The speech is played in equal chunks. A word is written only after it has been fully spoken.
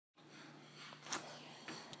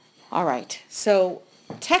All right, so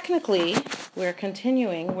technically we're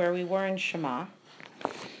continuing where we were in Shema,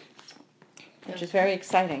 which is very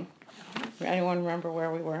exciting. Anyone remember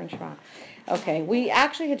where we were in Shema? Okay, we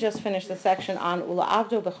actually had just finished the section on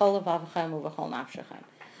Ula'avdo b'chol levavchem u'b'chol nafshechem.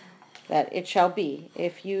 That it shall be,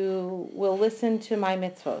 if you will listen to my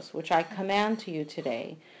mitzvos, which I command to you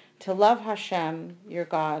today, to love Hashem, your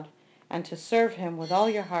God, and to serve him with all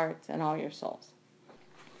your hearts and all your souls.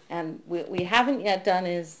 And we haven't yet done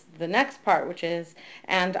is the next part, which is,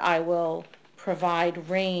 and I will provide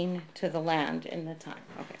rain to the land in the time.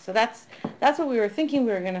 Okay, so that's what we were thinking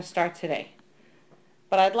we were going to start today.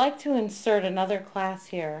 But I'd like to insert another class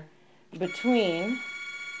here between,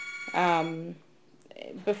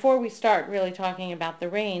 before we start really talking about the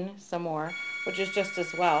rain some more, which is just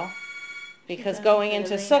as well, because going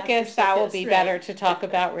into Sukkot, that will be better to talk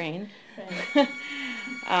about rain.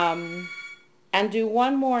 Right. And do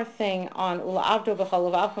one more thing on Ula'avdo b'chol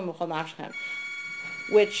levavchem u'b'chol nafshechem,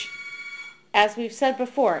 which, as we've said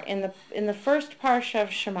before, in the first parsha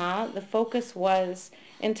of Shema, the focus was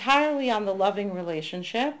entirely on the loving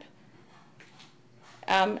relationship,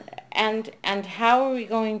 and how are we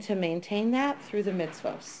going to maintain that through the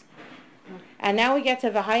mitzvos. And now we get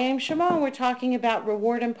to V'hayim Shema, and we're talking about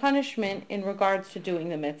reward and punishment in regards to doing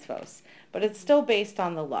the mitzvos, but it's still based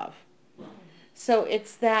on the love. So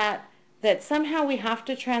it's that somehow we have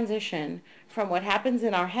to transition from what happens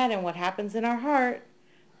in our head and what happens in our heart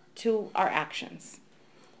to our actions.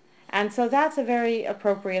 And so that's a very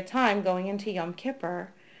appropriate time going into Yom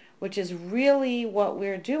Kippur, which is really what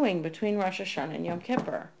we're doing between Rosh Hashanah and Yom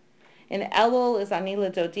Kippur. In Elul is Ani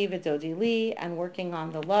L'Dodi V'Dodi Li, and working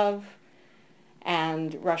on the love,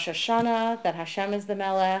 and Rosh Hashanah, that Hashem is the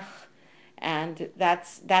Melech, and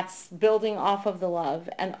that's building off of the love.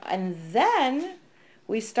 And then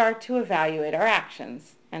we start to evaluate our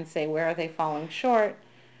actions and say, where are they falling short?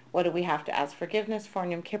 What do we have to ask forgiveness for?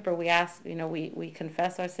 In Yom Kippur, we ask, we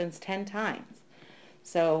confess our sins 10 times.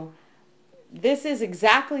 So this is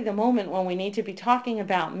exactly the moment when we need to be talking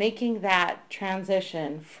about making that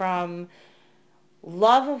transition from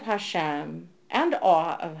love of Hashem and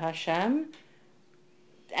awe of Hashem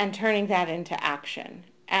and turning that into action.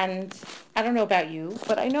 And I don't know about you,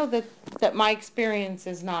 but I know that my experience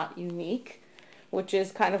is not unique, which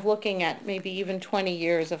is kind of looking at maybe even 20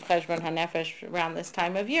 years of Cheshbon HaNefesh around this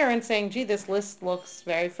time of year and saying, gee, this list looks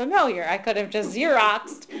very familiar. I could have just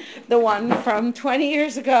Xeroxed the one from 20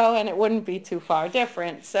 years ago and it wouldn't be too far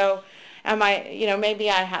different. So maybe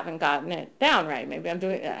I haven't gotten it down right. Maybe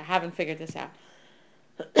I haven't figured this out.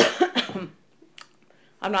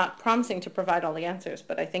 I'm not promising to provide all the answers,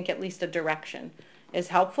 but I think at least a direction is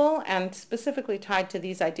helpful and specifically tied to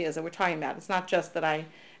these ideas that we're talking about. It's not just that I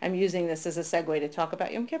am using this as a segue to talk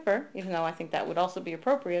about Yom Kippur, even though I think that would also be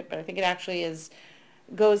appropriate, but I think it actually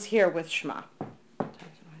goes here with Shema.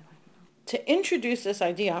 To introduce this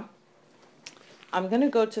idea, I'm going to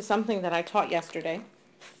go to something that I taught yesterday,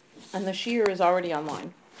 and the shiur is already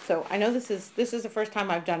online. So I know this is the first time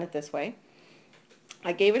I've done it this way.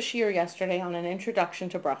 I gave a shiur yesterday on an introduction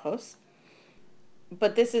to brachos,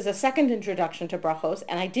 but this is a second introduction to brachos,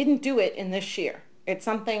 and I didn't do it in this shiur. It's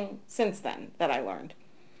something since then that I learned.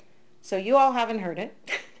 So you all haven't heard it.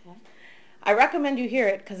 Okay. I recommend you hear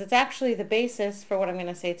it because it's actually the basis for what I'm going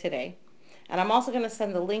to say today. And I'm also going to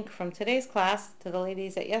send the link from today's class to the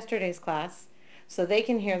ladies at yesterday's class so they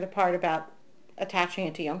can hear the part about attaching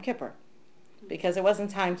it to Yom Kippur, because it wasn't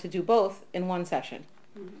time to do both in one session.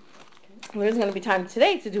 Mm-hmm. There isn't going to be time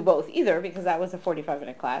today to do both either, because that was a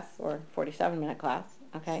 45-minute class or 47-minute class.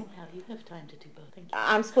 Okay. Somehow you have time to do both. Thank you.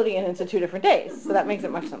 I'm splitting it into 2 different days, so that makes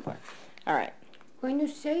it much simpler. All right. When you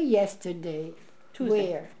say yesterday,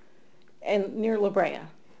 Tuesday. Where? And near La Brea.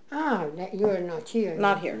 Ah, you're not here.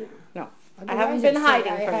 Not here. No. Otherwise, I haven't been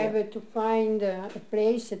hiding I from you. have to find a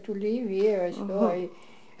place to live here, so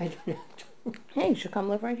I don't have to. Hey, you should come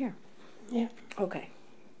live right here. Yeah. Okay.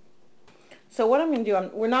 So what I'm going to do,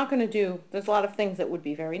 we're not going to do, there's a lot of things that would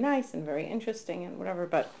be very nice and very interesting and whatever,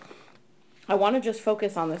 but I want to just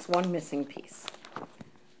focus on this one missing piece.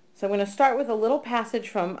 So I'm going to start with a little passage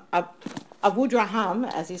from Abu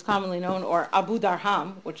Draham, as he's commonly known, or Abu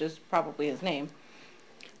Darham, which is probably his name.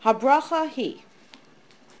 Habracha hi.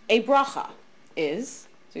 A bracha is,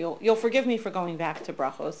 so you'll forgive me for going back to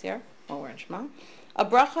brachos here, while we're in Shema. A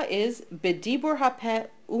bracha is bedibur hapeh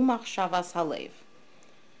umachshavas halev.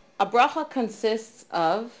 A bracha consists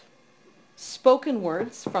of spoken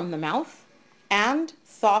words from the mouth and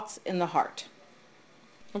thoughts in the heart.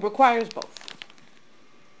 It requires both.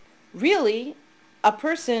 Really, a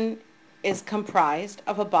person is comprised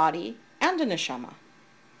of a body and a neshama.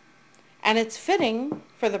 And it's fitting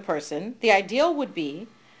for the person, the ideal would be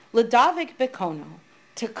L'davik bekono,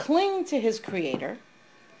 to cling to his creator,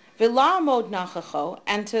 v'la'amod nachacho,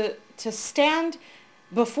 and to stand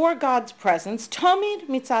before God's presence, tomid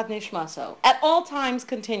mitzad nishmaso, at all times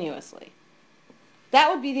continuously. That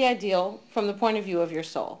would be the ideal from the point of view of your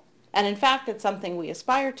soul. And in fact, it's something we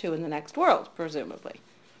aspire to in the next world, presumably.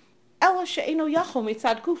 Ela she'eno yachol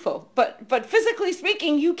mitzad gufo. But physically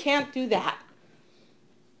speaking, you can't do that.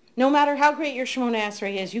 No matter how great your Shemona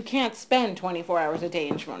Esrei is, you can't spend 24 hours a day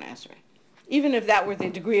in Shemona Esrei, even if that were the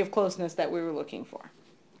degree of closeness that we were looking for.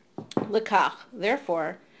 Lekach,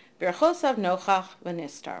 therefore, berchosav nochach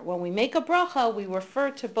v'nistar. When we make a bracha, we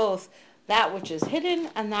refer to both that which is hidden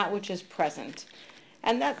and that which is present.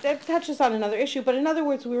 And that touches on another issue, but in other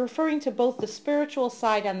words, we're referring to both the spiritual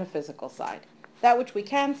side and the physical side. That which we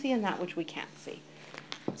can see and that which we can't see.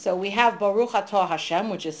 So we have Baruch Atah Hashem,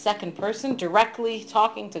 which is second person, directly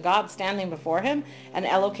talking to God, standing before him, and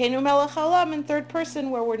Elokeinu Melech Haolam in third person,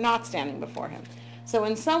 where we're not standing before him. So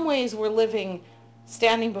in some ways we're living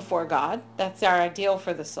standing before God. That's our ideal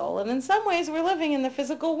for the soul. And in some ways we're living in the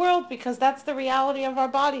physical world because that's the reality of our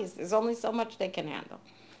bodies. There's only so much they can handle.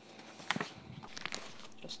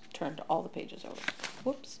 Just turned all the pages over.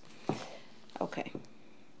 Whoops. Okay.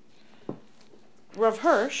 Rav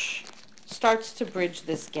Hirsch starts to bridge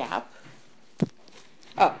this gap.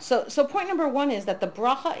 So point number one is that the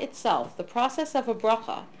bracha itself, the process of a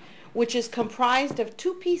bracha, which is comprised of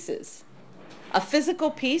two pieces, a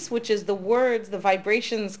physical piece, which is the words, the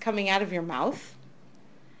vibrations coming out of your mouth,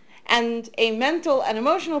 and a mental and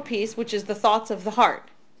emotional piece, which is the thoughts of the heart.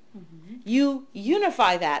 Mm-hmm. You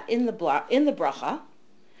unify that in the bracha,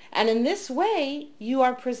 and in this way, you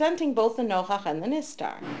are presenting both the nochach and the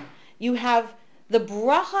nistar. You have the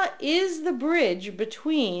bracha is the bridge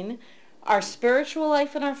between our spiritual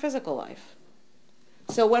life and our physical life.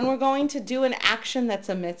 So when we're going to do an action that's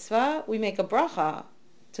a mitzvah, we make a bracha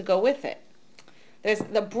to go with it.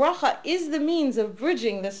 The bracha is the means of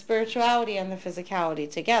bridging the spirituality and the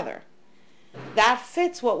physicality together. That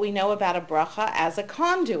fits what we know about a bracha as a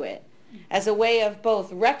conduit, as a way of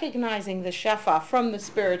both recognizing the shefa from the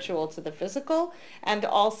spiritual to the physical, and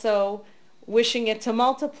also wishing it to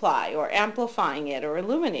multiply, or amplifying it, or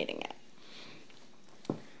illuminating it.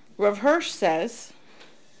 Rav Hirsch says,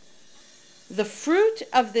 the fruit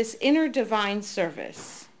of this inner divine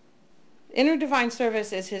service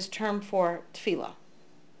is his term for tefillah.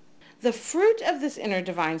 The fruit of this inner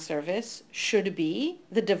divine service should be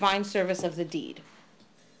the divine service of the deed,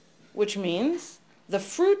 which means the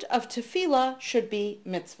fruit of tefillah should be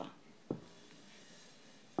mitzvah.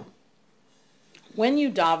 When you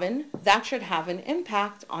daven, that should have an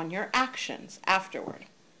impact on your actions afterward.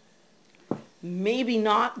 Maybe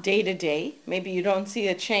not day to day. Maybe you don't see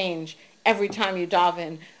a change every time you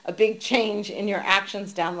daven, a big change in your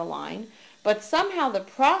actions down the line. But somehow the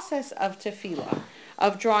process of tefillah,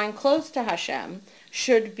 of drawing close to Hashem,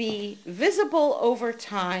 should be visible over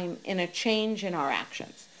time in a change in our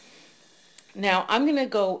actions. Now, I'm going to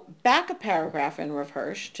go back a paragraph in Rav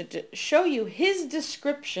Hirsch to show you his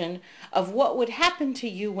description of what would happen to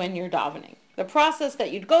you when you're davening. The process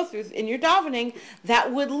that you'd go through in your davening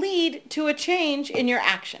that would lead to a change in your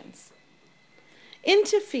actions. In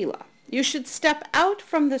tefillah, you should step out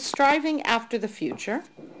from the striving after the future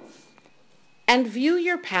and view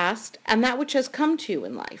your past and that which has come to you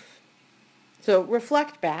in life. So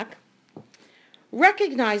reflect back,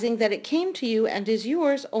 recognizing that it came to you and is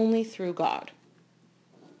yours only through God.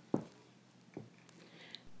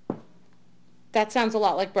 That sounds a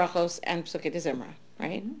lot like Brachos and Psukei Zimra,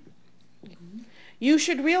 right? Mm-hmm. You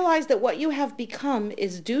should realize that what you have become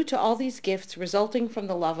is due to all these gifts resulting from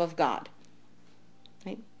the love of God.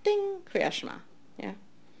 Right? Ding, Kriya Shema. Yeah.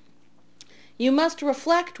 You must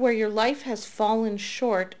reflect where your life has fallen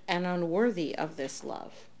short and unworthy of this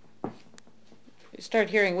love. You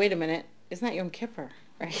start hearing, wait a minute, isn't that Yom Kippur,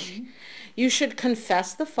 right? Mm-hmm. You should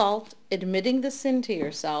confess the fault, admitting the sin to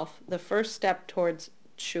yourself, the first step towards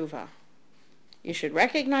Teshuva. You should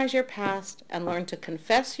recognize your past and learn to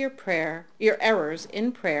confess your errors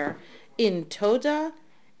in prayer, in Toda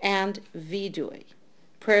and Vidui,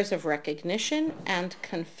 prayers of recognition and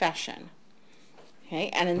confession. Okay,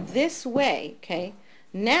 and in this way, okay,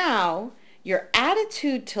 now your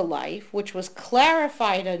attitude to life, which was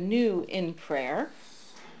clarified anew in prayer,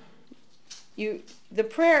 the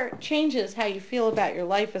prayer changes how you feel about your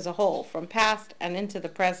life as a whole, from past and into the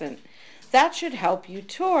present. That should help you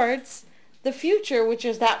towards the future, which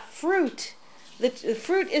is that fruit. The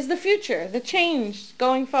fruit is the future, the change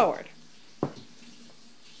going forward.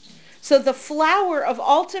 So the flower of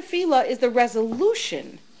all tefillah is the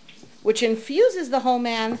resolution, which infuses the whole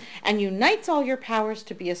man and unites all your powers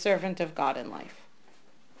to be a servant of God in life.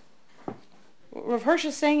 What Rav Hirsch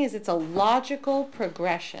is saying is it's a logical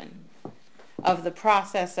progression of the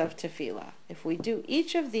process of tefillah. If we do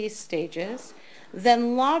each of these stages,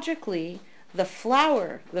 then logically the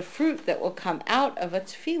flower, the fruit that will come out of a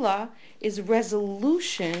tefillah is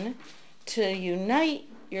resolution to unite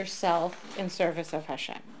yourself in service of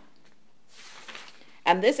Hashem.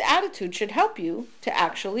 And this attitude should help you to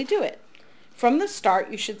actually do it. From the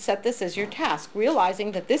start, you should set this as your task,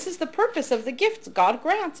 realizing that this is the purpose of the gifts God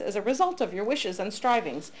grants as a result of your wishes and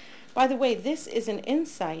strivings. By the way, this is an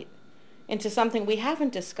insight into something we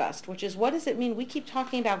haven't discussed, which is, what does it mean? We keep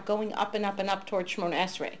talking about going up and up and up towards Shemona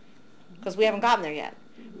Esrei, because we haven't gotten there yet.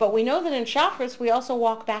 But we know that in Shacharis, we also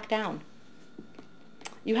walk back down.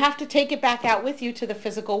 You have to take it back out with you to the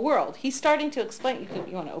physical world. He's starting to explain.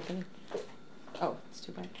 You want to open? Oh, it's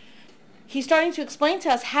too bright. He's starting to explain to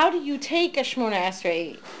us, how do you take a Shemona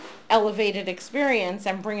Esrei elevated experience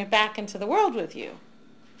and bring it back into the world with you?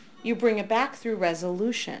 You bring it back through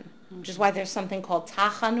resolution, which is why there's something called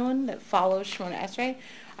Tachanun that follows Shemona Esrei.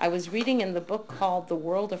 I was reading in the book called The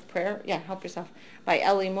World of Prayer, help yourself, by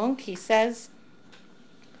Eli Munk. He says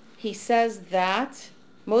that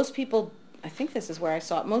most people, I think this is where I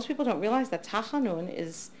saw it, most people don't realize that Tachanun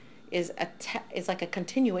is like a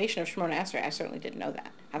continuation of Shemona Esrei. I certainly didn't know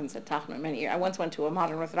that. I haven't said Tachanun in many years. I once went to a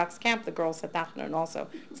modern Orthodox camp. The girls said Tachanun also.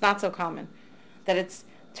 It's not so common. That it's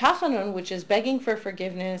Tachanun, which is begging for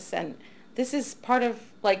forgiveness, and this is part of,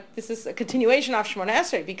 this is a continuation of Shemona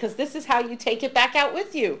Esrei, because this is how you take it back out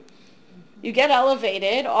with you. You get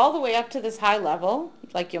elevated all the way up to this high level,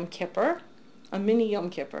 like Yom Kippur, a mini Yom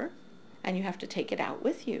Kippur, and you have to take it out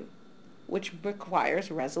with you, which requires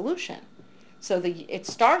resolution. So it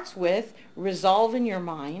starts with resolve in your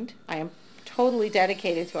mind. I am totally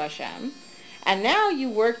dedicated to Hashem. And now you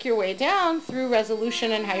work your way down through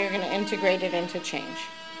resolution and how you're going to integrate it into change.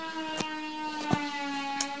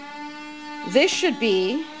 This should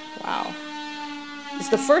be, wow, it's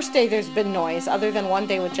the first day there's been noise, other than one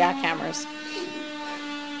day with jackhammers.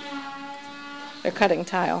 They're cutting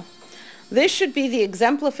tile. This should be the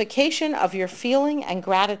exemplification of your feeling and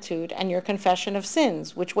gratitude and your confession of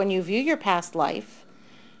sins, which when you view your past life,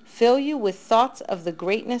 fill you with thoughts of the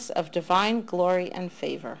greatness of divine glory and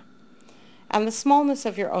favor, and the smallness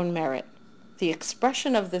of your own merit. The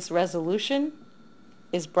expression of this resolution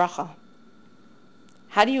is bracha.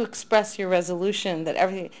 How do you express your resolution that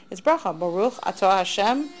everything is bracha? Baruch atah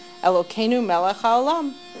Hashem Elokeinu melech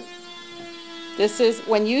haolam. This is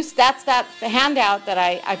that's that handout that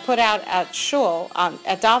I put out at shul,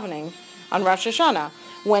 at davening, on Rosh Hashanah.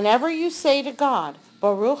 Whenever you say to God,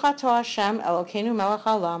 Baruch atah Hashem Elokeinu melech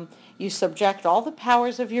haolam, you subject all the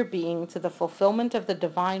powers of your being to the fulfillment of the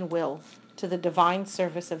divine will, to the divine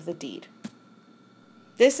service of the deed.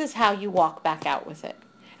 This is how you walk back out with it.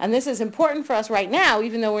 And this is important for us right now,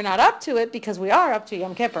 even though we're not up to it, because we are up to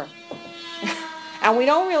Yom Kippur. And we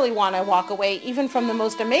don't really want to walk away, even from the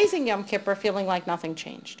most amazing Yom Kippur, feeling like nothing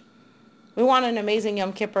changed. We want an amazing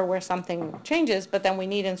Yom Kippur where something changes, but then we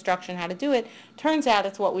need instruction how to do it. Turns out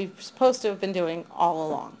it's what we're supposed to have been doing all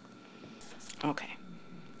along. Okay.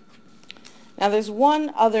 Now there's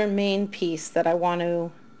one other main piece that I want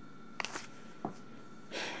to...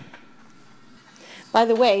 By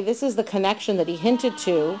the way, this is the connection that he hinted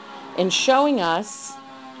to in showing us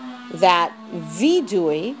that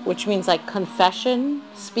vidui, which means like confession,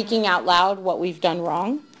 speaking out loud what we've done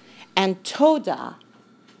wrong, and toda,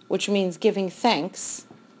 which means giving thanks,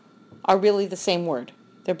 are really the same word.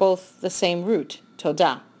 They're both the same root,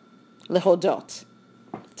 toda, lehodot,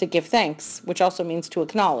 to give thanks, which also means to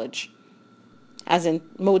acknowledge. As in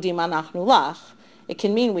modim anachnu lach, it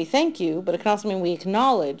can mean we thank you, but it can also mean we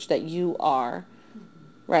acknowledge that you are,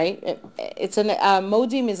 right? It's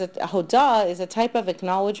modim is a hodah is a type of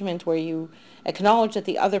acknowledgement where you acknowledge that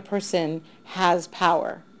the other person has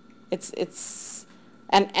power.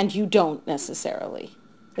 And you don't necessarily.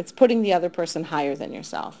 It's putting the other person higher than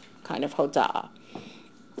yourself, kind of hodah.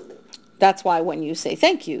 That's why when you say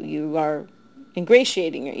thank you, you are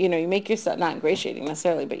ingratiating, you make yourself, not ingratiating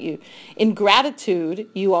necessarily, but in gratitude,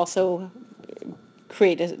 you also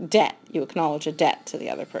create a debt. You acknowledge a debt to the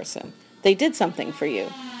other person. They did something for you.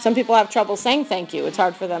 Some people have trouble saying thank you. It's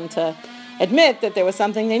hard for them to admit that there was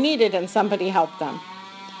something they needed and somebody helped them.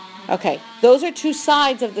 Okay, those are two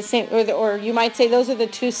sides of the same, or you might say those are the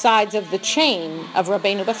two sides of the chain of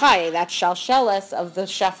Rabbeinu B'chai, that shalsheles of the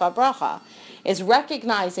Shefa Bracha, is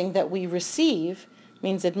recognizing that we receive,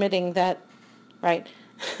 means admitting that, right,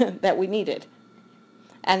 that we need it.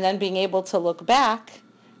 And then being able to look back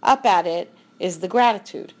up at it is the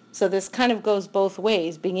gratitude. So this kind of goes both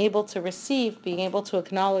ways, being able to receive, being able to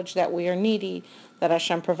acknowledge that we are needy, that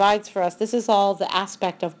Hashem provides for us. This is all the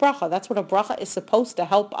aspect of bracha. That's what a bracha is supposed to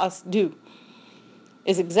help us do,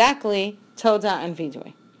 is exactly toda and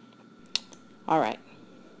vidui. All right.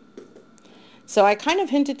 So I kind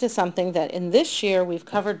of hinted to something that in this year we've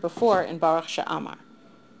covered before in Baruch She'amar,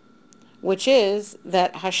 which is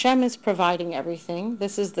that Hashem is providing everything.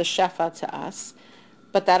 This is the shefa to us.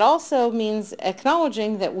 But that also means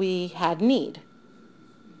acknowledging that we had need,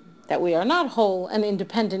 that we are not whole and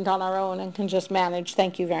independent on our own and can just manage,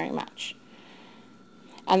 thank you very much.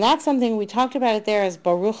 And that's something we talked about it there as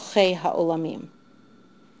Baruch Chei Ha'olamim.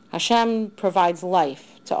 Hashem provides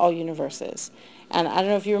life to all universes. And I don't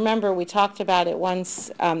know if you remember, we talked about it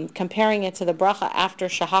once, comparing it to the bracha after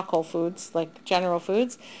shahakol foods, like general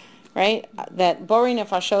foods, right? That bori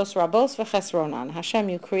nefashos rabos v'chesronan. Hashem,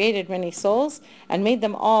 you created many souls and made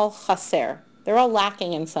them all chaser. They're all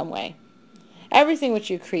lacking in some way. Everything which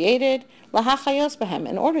you created, lahachayos behem,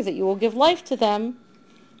 in order that you will give life to them,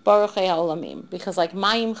 baruch ha'olamim. Because like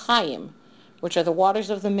mayim chayim, which are the waters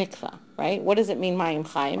of the mikvah, right? What does it mean, mayim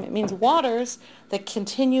chayim? It means waters that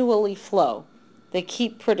continually flow. They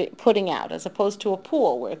keep putting out, as opposed to a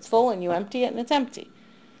pool where it's full and you empty it and it's empty.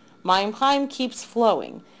 Mayim chayim keeps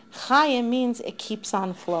flowing. Chayim means it keeps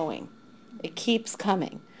on flowing. It keeps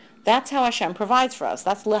coming. That's how Hashem provides for us.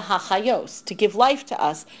 That's lehachayos, to give life to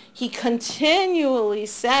us. He continually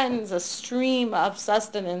sends a stream of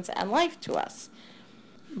sustenance and life to us.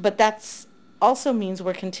 But that also means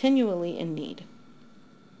we're continually in need.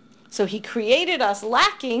 So he created us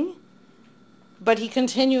lacking, but he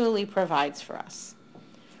continually provides for us.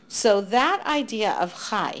 So that idea of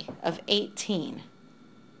chai, of 18,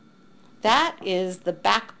 that is the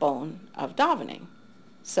backbone of davening.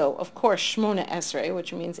 So, of course, Shmona Esrei,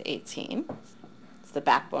 which means 18, it's the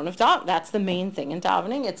backbone of davening. That's the main thing in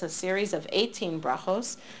davening. It's a series of 18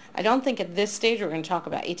 brachos. I don't think at this stage we're going to talk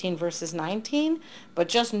about 18 verses 19, but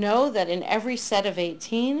just know that in every set of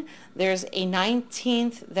 18, there's a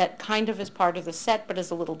 19th that kind of is part of the set, but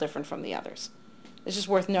is a little different from the others. It's just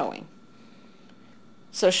worth knowing.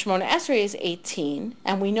 So Shmona Esrei is 18,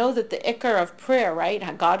 and we know that the ikar of prayer,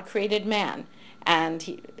 right? God created man,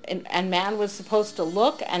 and man was supposed to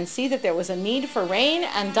look and see that there was a need for rain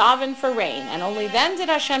and daven for rain, and only then did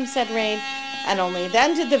Hashem send rain, and only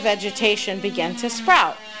then did the vegetation begin to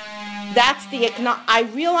sprout. That's I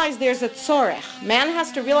realize there's a tzorech. Man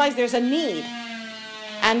has to realize there's a need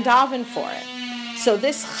and daven for it. So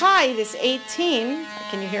this chai, this 18,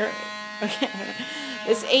 can you hear it? Okay.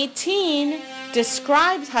 This 18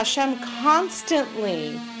 describes Hashem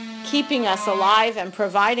constantly keeping us alive and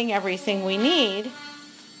providing everything we need,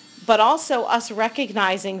 but also us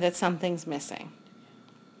recognizing that something's missing.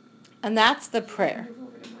 And that's the prayer.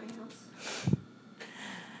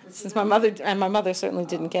 Since my mother certainly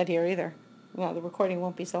didn't get here either. Well, the recording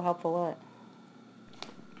won't be so helpful, will it?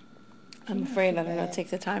 I'm afraid, I don't know,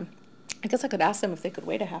 take the time. I guess I could ask them if they could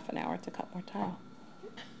wait a half an hour to cut more tile.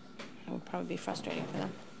 That would probably be frustrating for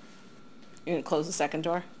them. You're going to close the second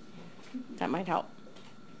door? That might help.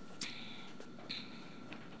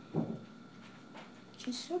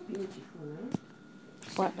 She's so beautiful, huh?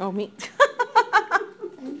 What? Oh, me?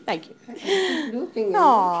 Thank you. Looking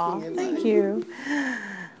Aw, and thank you.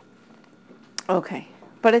 Okay.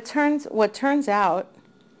 But what turns out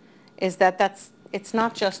is that it's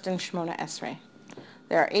not just in Shmona Esrei.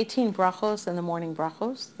 There are 18 brachos in the morning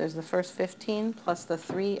brachos. There's the first 15 plus the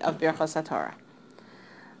 3 of Birchos HaTorah.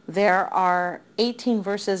 There are 18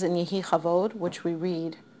 verses in Yehi Chavod, which we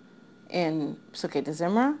read in Psukei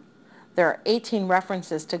D'Zimra. There are 18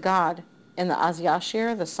 references to God in the Az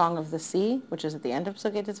Yashir, the Song of the Sea, which is at the end of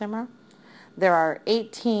Psukei D'Zimra. There are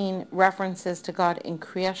 18 references to God in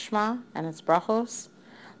Kriyas Shema and its brachos.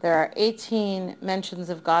 There are 18 mentions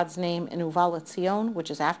of God's name in Uval Etzion,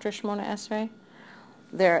 which is after Shmona Esrei.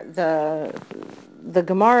 The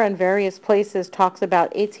Gemara in various places talks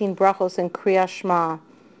about 18 brachos in Kriyas Shema.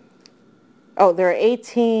 Oh, there are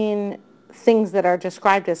 18 things that are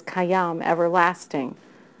described as kayam, everlasting,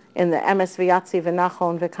 in the Emes V'Yatzi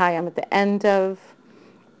V'Nachon V'Kayam at the end of,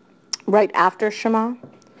 right after Shema.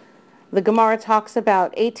 The Gemara talks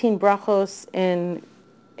about 18 brachos in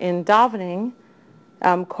davening,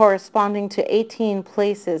 corresponding to 18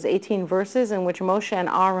 places, 18 verses in which Moshe and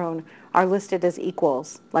Aaron are listed as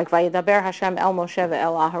equals, like Vayidaber Hashem el Moshe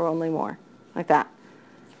ve'el Aharon limor, like that.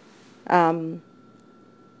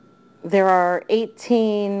 There are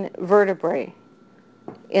 18 vertebrae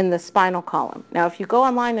in the spinal column. Now, if you go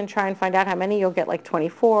online and try and find out how many, you'll get like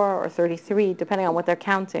 24 or 33, depending on what they're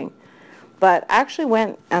counting. But I actually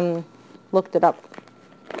went and looked it up.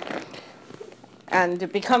 And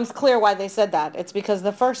it becomes clear why they said that. It's because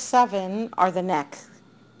the first 7 are the neck.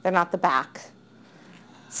 They're not the back.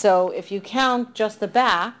 So if you count just the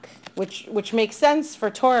back, which makes sense for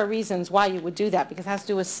Torah reasons why you would do that, because it has to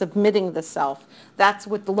do with submitting the self. That's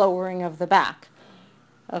with the lowering of the back.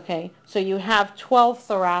 Okay, so you have 12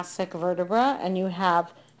 thoracic vertebra, and you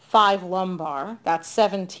have 5 lumbar. That's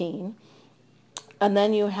 17. And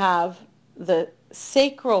then you have the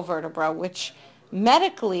sacral vertebra, which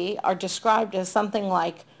medically are described as something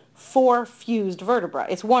like 4 fused vertebrae.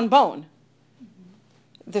 It's one bone.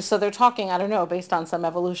 So they're talking, I don't know, based on some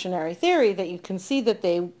evolutionary theory, that you can see that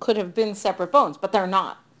they could have been separate bones, but they're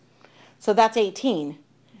not. So that's 18.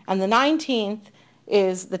 And the 19th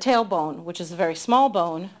is the tailbone, which is a very small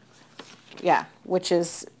bone, which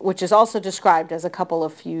is also described as a couple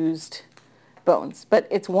of fused bones, but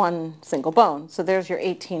it's one single bone. So there's your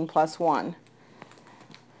 18 plus 1.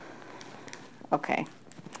 Okay.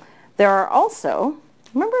 There are also,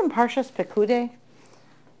 remember in Parshas Pekudei?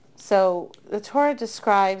 So the Torah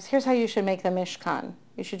describes, here's how you should make the Mishkan.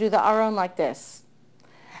 You should do the Aron like this.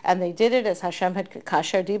 And they did it as Hashem had,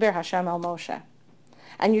 Kasher Diber Hashem el Moshe.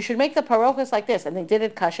 And you should make the Parochos like this, and they did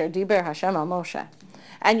it Kasher Diber Hashem el Moshe.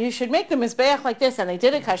 And you should make the Mizbeach like this, and they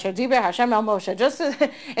did it Kasher Diber Hashem el Moshe. Just as,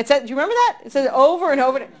 it said, do you remember that? It says over and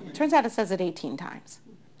over. It turns out it says it 18 times.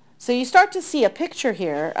 So you start to see a picture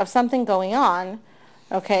here of something going on.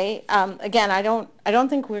 Okay. Again, I don't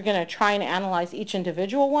think we're going to try and analyze each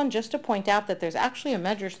individual one, just to point out that there's actually a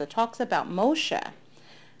medrash that talks about Moshe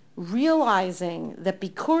realizing that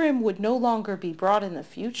Bikurim would no longer be brought in the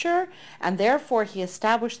future, and therefore he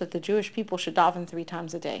established that the Jewish people should daven 3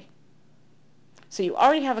 times a day. So you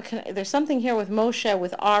already have there's something here with Moshe,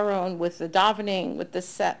 with Aaron, with the davening, with this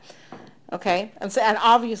set. Okay, and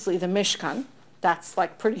obviously the Mishkan. That's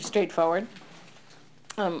like pretty straightforward.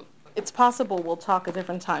 It's possible we'll talk a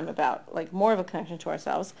different time about like more of a connection to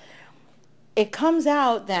ourselves. It comes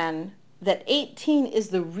out then that 18 is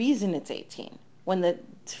the reason it's 18. When the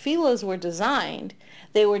tefillos were designed,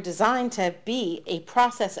 they were designed to be a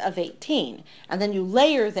process of 18. And then you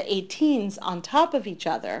layer the 18s on top of each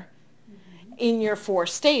other in your 4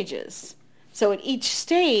 stages. So at each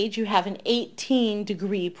stage you have an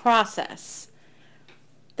 18-degree process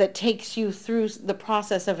that takes you through the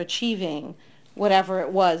process of achieving whatever it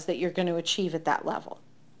was that you're going to achieve at that level.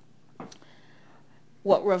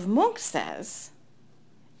 What Rav Munk says,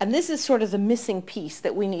 and this is sort of the missing piece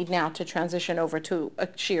that we need now to transition over to a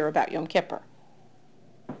shir about Yom Kippur,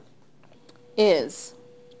 is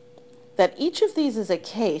that each of these is a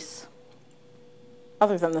case,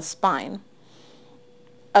 other than the spine,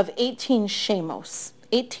 of 18 shemos,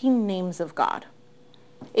 18 names of God.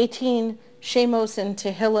 18 shemos in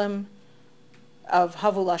Tehillim of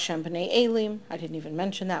Havul Hashem B'nai Elim. I didn't even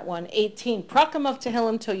mention that one. 18 prakim of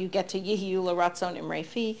Tehillim till you get to Yehiyu L'Ratzon Imrei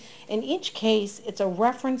Fi. In each case, it's a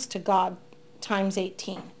reference to God times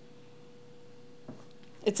 18.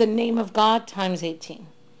 It's a name of God times 18.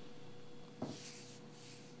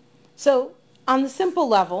 So on the simple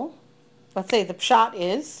level, let's say the pshat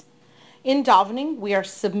is, in davening, we are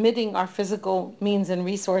submitting our physical means and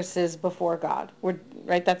resources before God.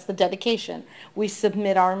 Right? That's the dedication. We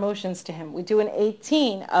submit our emotions to Him. We do an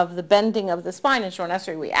 18 of the bending of the spine in Shor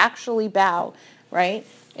Nesri. We actually bow, right?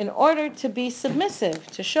 In order to be submissive,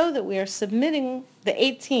 to show that we are submitting the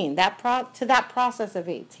 18, to that process of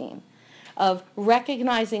 18, of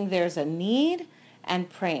recognizing there's a need and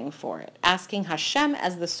praying for it, asking Hashem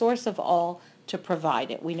as the source of all to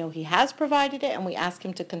provide it. We know He has provided it, and we ask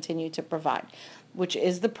Him to continue to provide, which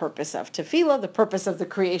is the purpose of tefillah, the purpose of the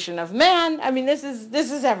creation of man. I mean, this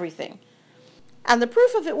is everything. And the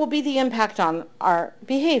proof of it will be the impact on our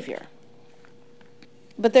behavior.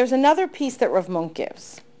 But there's another piece that Rav Munk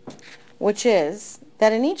gives, which is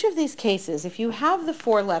that in each of these cases, if you have the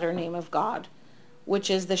 4-letter name of God, which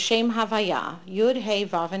is the Shem Havaya, Yud, He,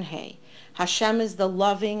 Vav, and He, Hashem is the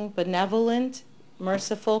loving, benevolent,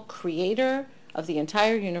 merciful creator of the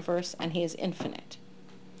entire universe, and He is infinite.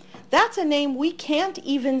 That's a name we can't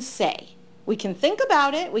even say. We can think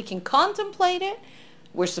about it, we can contemplate it,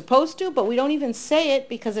 we're supposed to, but we don't even say it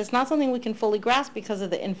because it's not something we can fully grasp because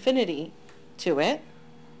of the infinity to it.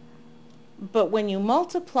 But when you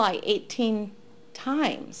multiply 18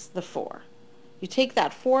 times the 4, you take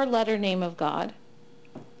that 4-letter name of God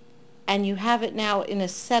and you have it now in a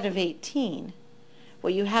set of 18.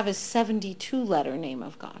 What you have is 72-letter name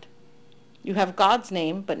of God. You have God's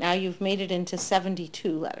name, but now you've made it into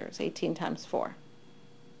 72 letters, 18 times 4.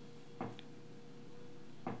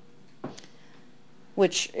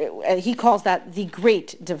 Which he calls that the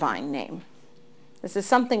great divine name. This is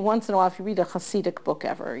something once in a while, if you read a Hasidic book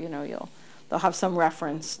ever, they'll have some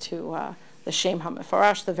reference to the Shem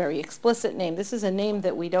HaMefarash, the very explicit name. This is a name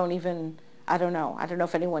that we don't even, I don't know. I don't know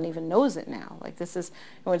if anyone even knows it now. Like this is,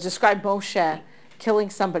 when it described Moshe killing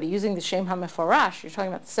somebody using the Shem HaMeforash, you're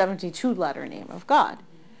talking about the 72-letter name of God.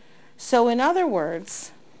 So in other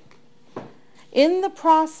words, in the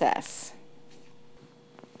process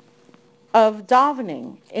of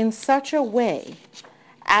davening in such a way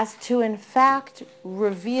as to in fact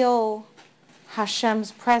reveal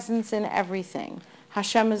Hashem's presence in everything.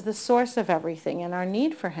 Hashem is the source of everything and our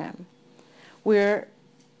need for him. We're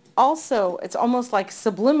also, it's almost like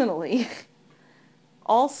subliminally,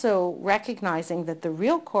 also recognizing that the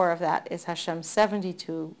real core of that is Hashem's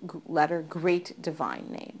 72-letter great divine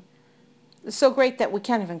name. It's so great that we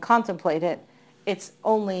can't even contemplate it. It's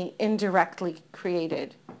only indirectly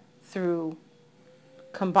created through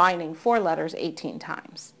combining 4 letters 18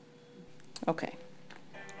 times. Okay.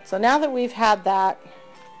 So now that we've had that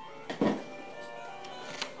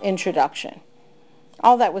introduction,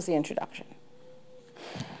 all that was the introduction.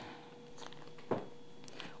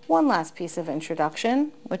 One last piece of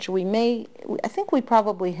introduction, which I think we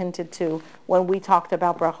probably hinted to when we talked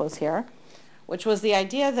about brachos here, which was the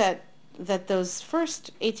idea that those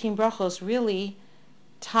first 18 brachos really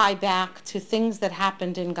tie back to things that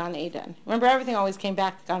happened in Gan Eden. Remember, everything always came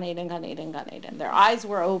back to Gan Eden, Gan Eden, Gan Eden. Their eyes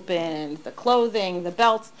were opened, the clothing, the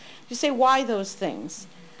belts. You say, why those things?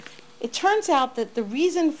 It turns out that the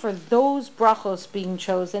reason for those brachos being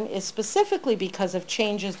chosen is specifically because of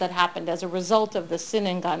changes that happened as a result of the sin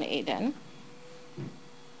in Gan Eden.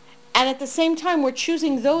 And at the same time, we're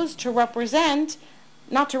choosing those to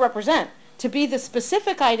be the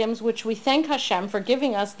specific items which we thank Hashem for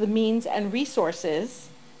giving us the means and resources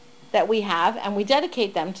that we have, and we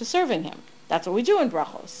dedicate them to serving him. That's what we do in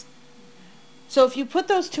brachos. So if you put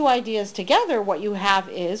those two ideas together, what you have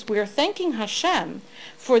is we're thanking Hashem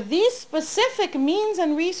for these specific means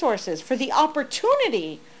and resources, for the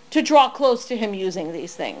opportunity to draw close to him using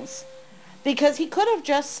these things. Because he could have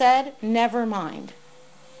just said, never mind.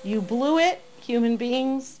 You blew it, human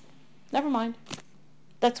beings, never mind.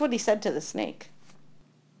 That's what he said to the snake.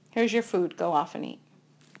 Here's your food, go off and eat.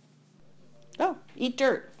 Go, eat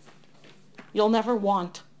dirt. You'll never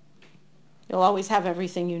want. You'll always have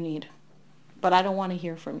everything you need. But I don't want to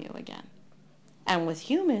hear from you again. And with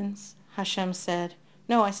humans, Hashem said,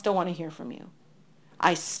 no, I still want to hear from you.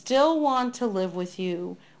 I still want to live with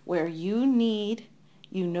you where you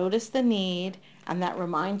notice the need, and that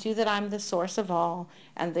reminds you that I'm the source of all,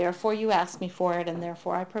 and therefore you asked me for it, and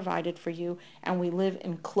therefore I provided for you, and we live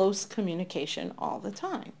in close communication all the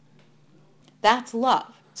time. That's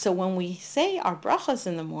love. So when we say our brachas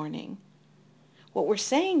in the morning, what we're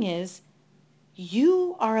saying is,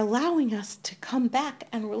 you are allowing us to come back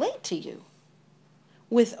and relate to you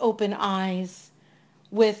with open eyes,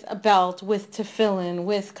 with a belt, with tefillin,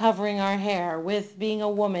 with covering our hair, with being a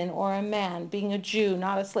woman or a man, being a Jew,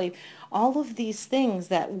 not a slave. All of these things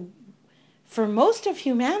that for most of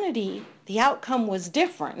humanity, the outcome was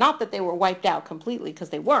different. Not that they were wiped out completely, because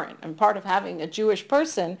they weren't. And part of having a Jewish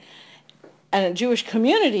person and a Jewish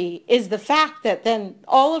community is the fact that then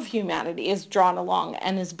all of humanity is drawn along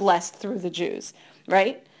and is blessed through the Jews,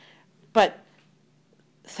 right? But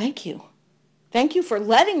thank you. Thank you for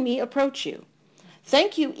letting me approach you.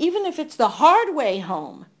 Thank you, even if it's the hard way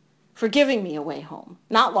home, for giving me a way home,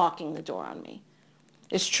 not locking the door on me.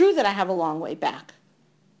 It's true that I have a long way back.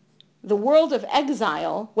 The world of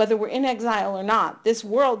exile, whether we're in exile or not, this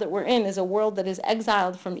world that we're in is a world that is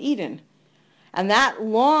exiled from Eden. And that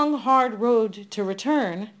long, hard road to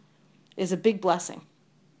return is a big blessing.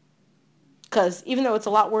 Because even though it's a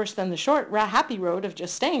lot worse than the short, happy road of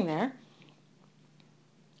just staying there,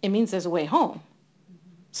 it means there's a way home.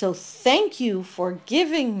 So thank you for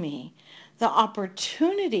giving me the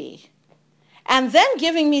opportunity and then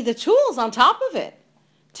giving me the tools on top of it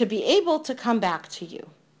to be able to come back to you.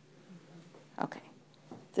 Okay.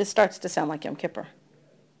 This starts to sound like Yom Kippur.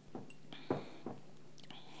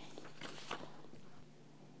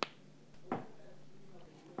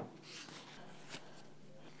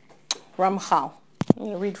 Ramchal. I'm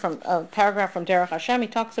going to read from a paragraph from Derech Hashem. He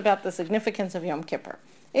talks about the significance of Yom Kippur.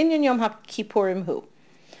 Inyan Yom HaKippurim hu.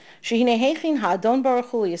 Shehine hechin ha'adon baruch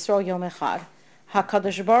hu Yisrael yom echad.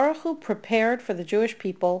 HaKadosh Baruch Hu prepared for the Jewish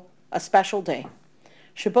people a special day.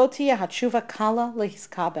 Shebo tiyeh hatshuva kala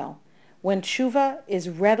lehiskabel. When tshuva is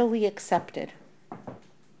readily accepted.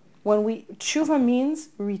 Tshuva means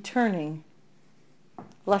returning.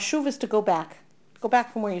 Lashuv is to go back. Go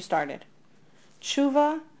back from where you started.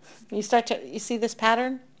 Tshuva, you see this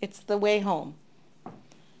pattern? It's the way home.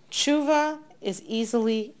 Tshuva is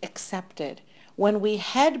easily accepted. When we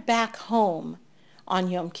head back home on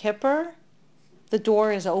Yom Kippur, the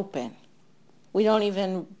door is open. We don't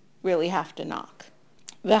even really have to knock.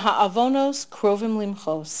 V'ha'avonos krovim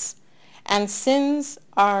limchos. And sins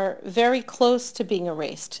are very close to being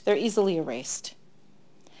erased. They're easily erased.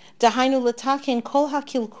 Dahainu letaken kol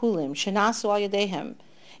ha'kilkulim shenasu al yadehem.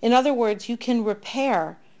 In other words, you can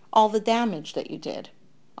repair all the damage that you did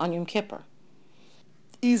on Yom Kippur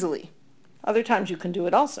easily. Other times you can do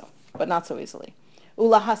it also, but not so easily.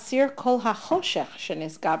 Ulahasir kol hachoshech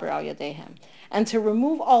shenisgaber al yadehem. And to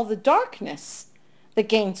remove all the darkness that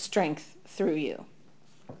gained strength through you.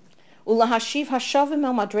 Ulahashiv hashavim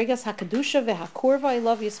el madregas hakadusha vehakurva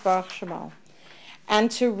ilav yisbarach shemo. And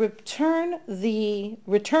to return the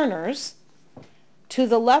returners to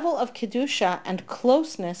the level of kedusha and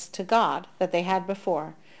closeness to God that they had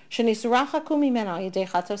before, shenisurachaku mimeno al yedei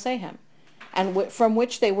chatzosehem, and from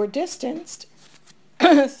which they were distanced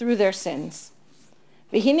through their sins.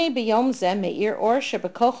 V'hinei b'yom zeh me'ir or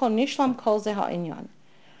shebekocho nishlam kol zeh ha'inyan.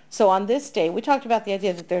 So on this day, we talked about the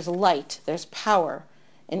idea that there's light, there's power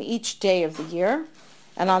in each day of the year.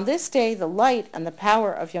 And on this day, the light and the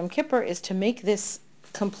power of Yom Kippur is to make this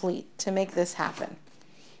complete, to make this happen.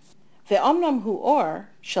 Ve'omnam hu or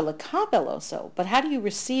shelekabel oso. But how do you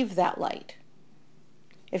receive that light?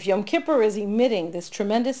 If Yom Kippur is emitting this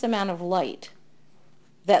tremendous amount of light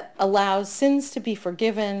that allows sins to be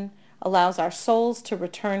forgiven, allows our souls to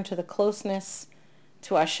return to the closeness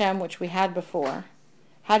to Hashem which we had before,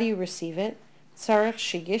 how do you receive it? Tzarech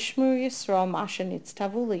sheyishmu Yisrael masha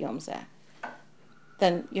nitztavu liyom zeh.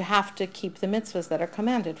 Then you have to keep the mitzvahs that are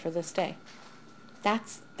commanded for this day.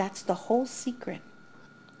 That's the whole secret.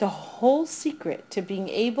 The whole secret to being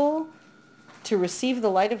able to receive the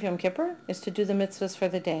light of Yom Kippur is to do the mitzvahs for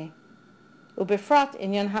the day. Ubefrat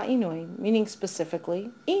inyan ha'inui, meaning specifically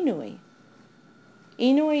inui.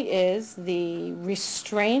 Inui is the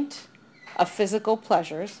restraint of physical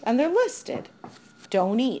pleasures, and they're listed.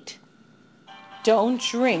 Don't eat. Don't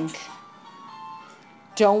drink.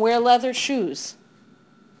 Don't wear leather shoes.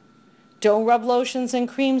 Don't rub lotions and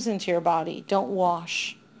creams into your body. Don't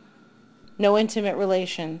wash. No intimate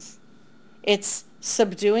relations. It's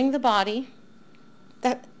subduing the body.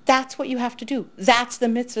 That's what you have to do. That's the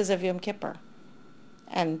mitzvahs of Yom Kippur.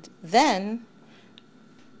 And then,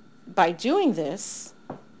 by doing this,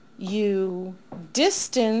 you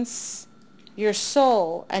distance your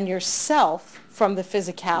soul and yourself from the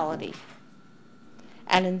physicality.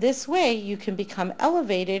 And in this way, you can become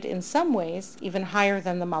elevated in some ways, even higher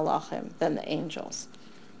than the malachim, than the angels,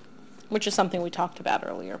 which is something we talked about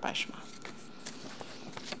earlier by Shema.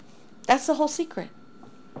 That's the whole secret.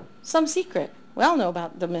 Some secret. We all know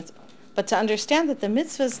about the mitzvah. But to understand that the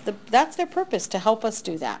mitzvahs, that's their purpose, to help us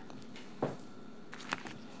do that.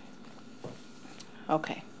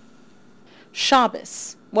 Okay.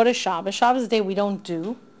 Shabbos. What is Shabbos? Shabbos is a day we don't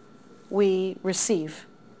do. We receive.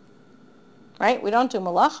 Right? We don't do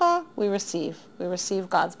malacha, we receive. We receive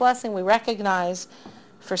God's blessing. We recognize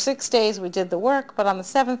for 6 days we did the work, but on the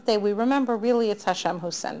 7th day we remember really it's Hashem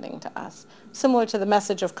who's sending to us. Similar to the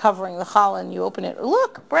message of covering the challah, you open it,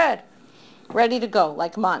 look, bread, ready to go,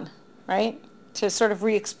 like man, right? To sort of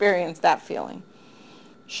re-experience that feeling.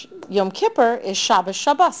 Yom Kippur is Shabbos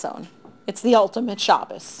Shabboson. It's the ultimate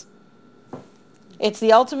Shabbos. It's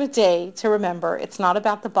the ultimate day to remember it's not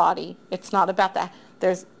about the body. It's not about that.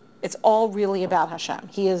 It's all really about Hashem.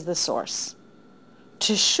 He is the source.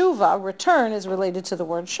 Teshuva, return, is related to the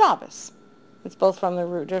word Shabbos. It's both from the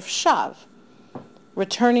root of shav,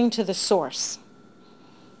 returning to the source.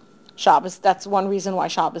 Shabbos, that's one reason why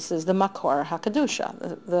Shabbos is the makor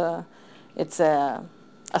hakadusha. It's a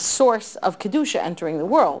source of kedusha entering the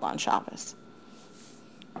world on Shabbos.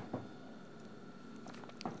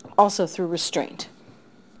 Also through restraint.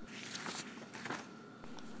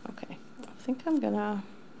 Okay, I think I'm gonna...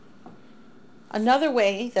 Another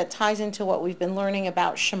way that ties into what we've been learning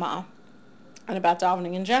about Shema and about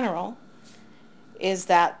davening in general is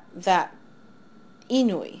that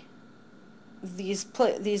inui,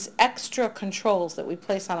 these extra controls that we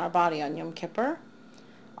place on our body on Yom Kippur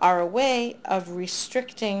are a way of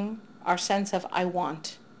restricting our sense of I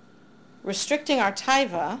want, restricting our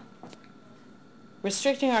taiva,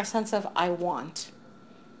 restricting our sense of I want,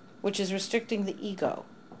 which is restricting the ego.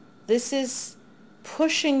 This is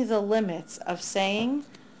pushing the limits of saying,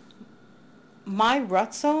 my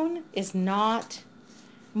ratzon is not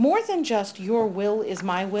more than just your will is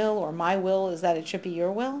my will or my will is that it should be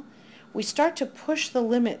your will. We start to push the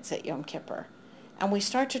limits at Yom Kippur, and we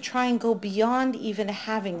start to try and go beyond even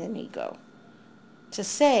having an ego. To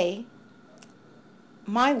say,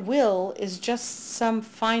 my will is just some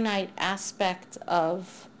finite aspect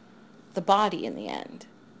of the body in the end.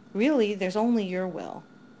 Really, there's only your will.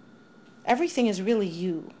 Everything is really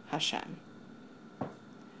you, Hashem.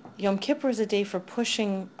 Yom Kippur is a day for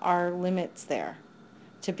pushing our limits there,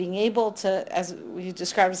 to being able to, as we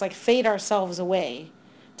described, as like fade ourselves away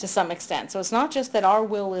to some extent. So it's not just that our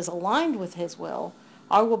will is aligned with his will,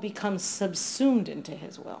 our will becomes subsumed into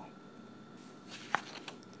his will.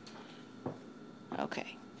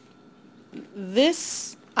 Okay.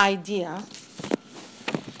 This idea,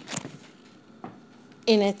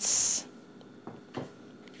 in its,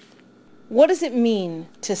 what does it mean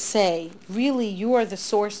to say, really, you are the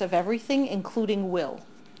source of everything, including will?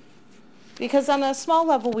 Because on a small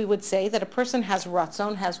level, we would say that a person has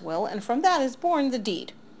ratzon, has will, and from that is born the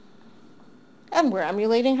deed. And we're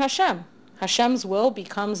emulating Hashem. Hashem's will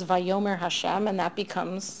becomes Vayomer Hashem, and that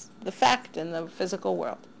becomes the fact in the physical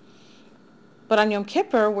world. But on Yom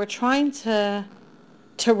Kippur, we're trying to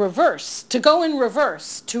reverse, to go in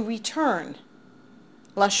reverse, to return.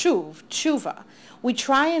 Lashuv, tshuva. We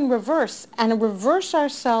try and reverse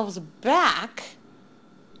ourselves back,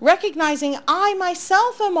 recognizing I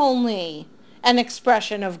myself am only an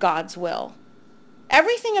expression of God's will.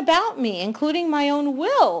 Everything about me, including my own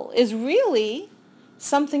will, is really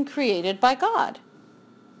something created by God.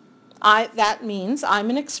 That means I'm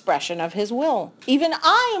an expression of his will. Even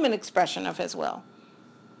I am an expression of his will.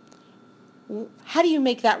 How do you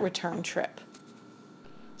make that return trip?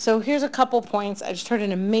 So here's a couple points. I just heard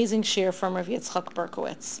an amazing shir from Rav Yitzchak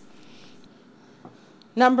Berkowitz.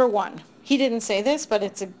 Number one, he didn't say this, but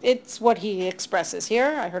it's what he expresses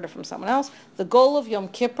here. I heard it from someone else. The goal of Yom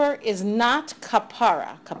Kippur is not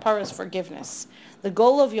kapara. Kapara is forgiveness. The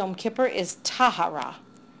goal of Yom Kippur is tahara.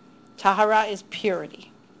 Tahara is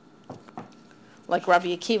purity. Like Rabbi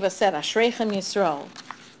Akiva said, Ashreichem Yisrael.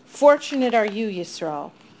 Fortunate are you,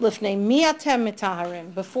 Yisrael. Lifnei mi atem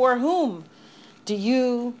mitaharim. Before whom do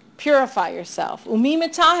you purify yourself? Umi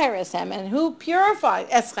mitaher esem. And who purifies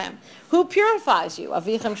eschem? Who purifies you?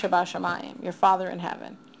 Avichem sheba shamayim, your Father in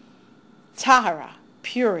heaven. Tahara,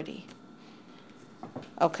 purity.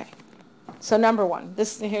 Okay. So number one,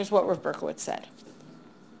 here's what Rav Berkowitz said.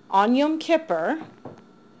 On Yom Kippur,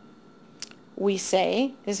 we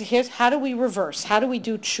say, here's how do we reverse? How do we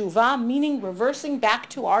do tshuva? Meaning reversing back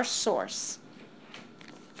to our source.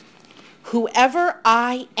 Whoever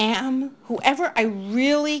I am, whoever I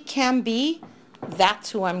really can be,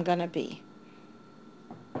 that's who I'm going to be.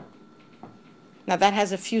 Now that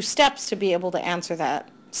has a few steps to be able to answer that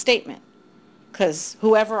statement. Because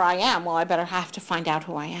whoever I am, well, I better have to find out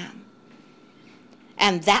who I am.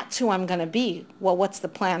 And that's who I'm going to be. Well, what's the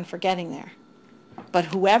plan for getting there? But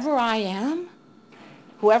whoever I am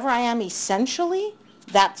essentially,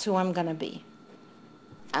 that's who I'm going to be.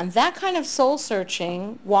 And that kind of soul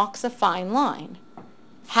searching walks a fine line.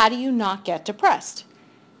 How do you not get depressed?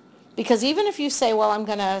 Because even if you say, well, I'm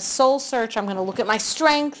going to soul search, I'm going to look at my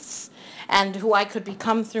strengths and who I could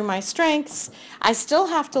become through my strengths, I still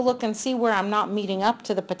have to look and see where I'm not meeting up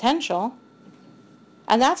to the potential.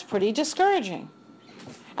 And that's pretty discouraging.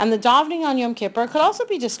 And the davening on Yom Kippur could also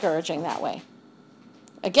be discouraging that way.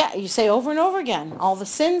 Again, you say over and over again, all the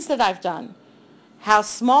sins that I've done, how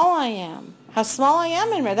small I am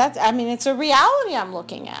in red. It's a reality I'm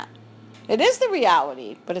looking at. It is the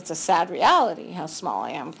reality, but it's a sad reality how small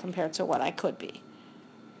I am compared to what I could be.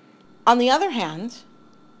 On the other hand,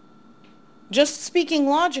 just speaking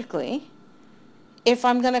logically, if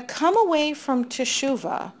I'm going to come away from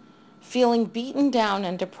Teshuva feeling beaten down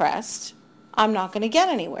and depressed, I'm not going to get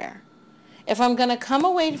anywhere. If I'm going to come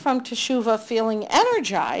away from Teshuva feeling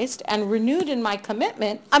energized and renewed in my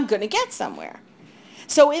commitment, I'm going to get somewhere.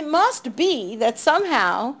 So it must be that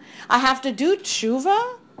somehow I have to do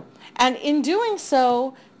Teshuva, and in doing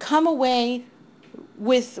so, come away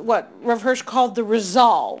with what Rav Hirsch called the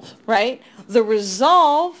resolve, right? The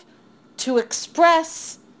resolve to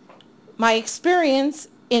express my experience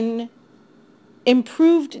in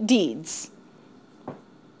improved deeds.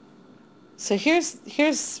 So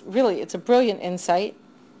here's really, it's a brilliant insight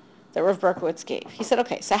that Rav Berkowitz gave. He said,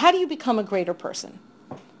 okay, so how do you become a greater person?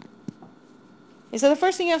 He said, the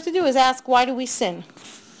first thing you have to do is ask, why do we sin?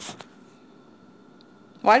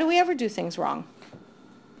 Why do we ever do things wrong?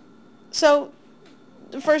 So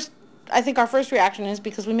I think our first reaction is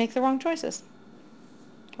because we make the wrong choices.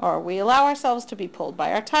 Or we allow ourselves to be pulled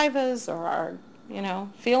by our taivas or our,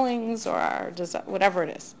 feelings or our whatever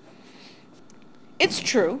it is. It's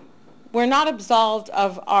true. We're not absolved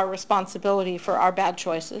of our responsibility for our bad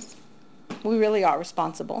choices. We really are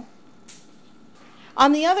responsible.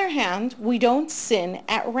 On the other hand, we don't sin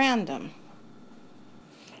at random.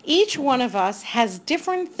 Each one of us has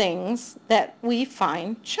different things that we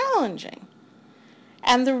find challenging.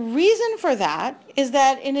 And the reason for that is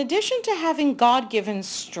that in addition to having God-given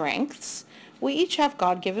strengths, we each have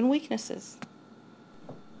God-given weaknesses.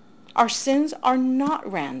 Our sins are not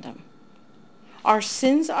random. Our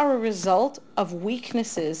sins are a result of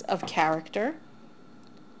weaknesses of character,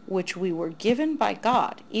 which we were given by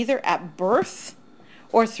God, either at birth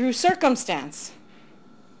or through circumstance.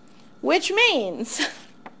 Which means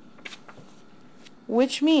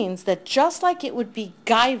that just like it would be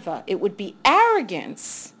gaiva, it would be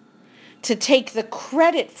arrogance to take the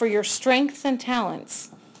credit for your strengths and talents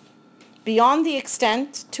beyond the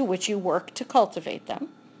extent to which you work to cultivate them.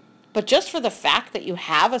 But just for the fact that you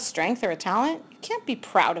have a strength or a talent, you can't be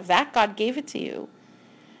proud of that. God gave it to you.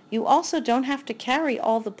 You also don't have to carry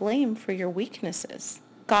all the blame for your weaknesses.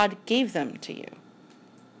 God gave them to you.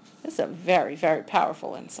 This is a very, very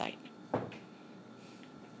powerful insight.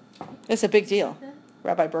 It's a big deal,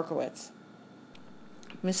 Rabbi Berkowitz.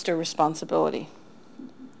 Mr. Responsibility.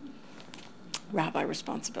 Rabbi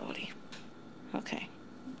Responsibility. Okay.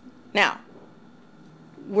 Now,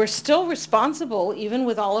 we're still responsible even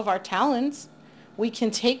with all of our talents. We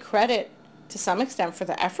can take credit to some extent for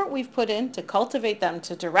the effort we've put in to cultivate them,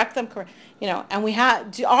 to direct them, and we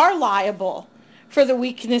are liable for the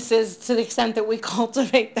weaknesses to the extent that we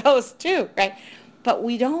cultivate those too, right? But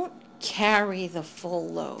we don't carry the full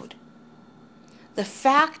load. The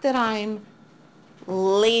fact that I'm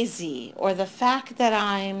lazy or the fact that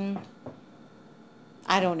I'm,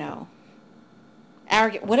 I don't know,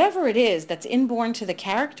 arrogant, whatever it is that's inborn to the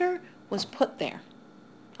character was put there.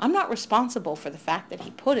 I'm not responsible for the fact that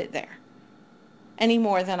he put it there any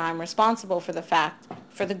more than I'm responsible for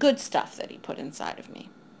the good stuff that he put inside of me.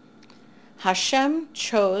 Hashem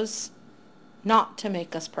chose not to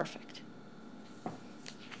make us perfect.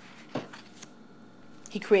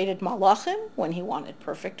 He created malachim when he wanted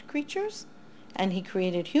perfect creatures, and he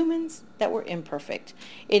created humans that were imperfect.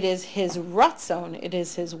 It is his ratzon, it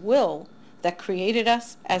is his will that created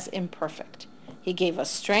us as imperfect. He gave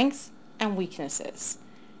us strengths and weaknesses.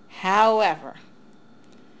 However,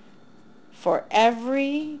 for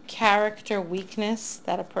every character weakness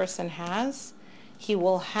that a person has, he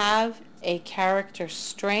will have a character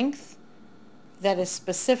strength that is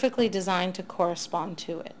specifically designed to correspond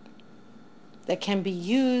to it, that can be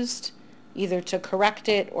used either to correct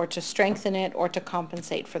it or to strengthen it or to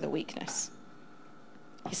compensate for the weakness.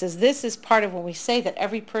 He says this is part of when we say that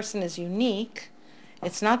every person is unique.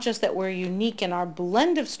 It's not just that we're unique in our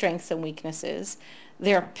blend of strengths and weaknesses.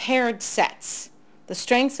 They're paired sets. The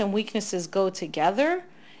strengths and weaknesses go together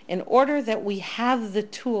in order that we have the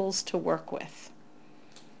tools to work with.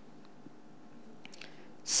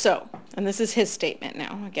 So, and this is his statement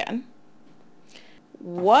now again.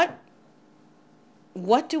 What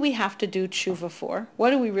do we have to do teshuva for?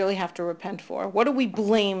 What do we really have to repent for? What are we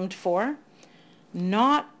blamed for?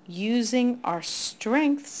 Not using our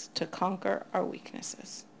strengths to conquer our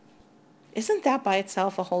weaknesses. Isn't that by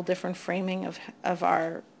itself a whole different framing of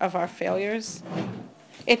our failures?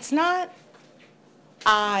 It's not,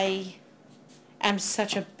 I am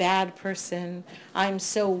such a bad person, I'm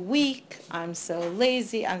so weak, I'm so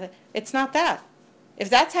lazy. It's not that. If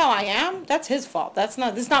that's how I am, that's his fault. This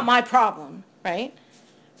is not my problem, right?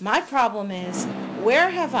 My problem is, where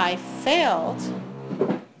have I failed?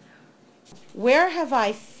 Where have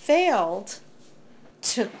I failed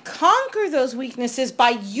to conquer those weaknesses by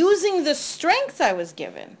using the strengths I was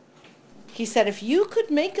given? He said, if you could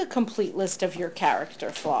make a complete list of your character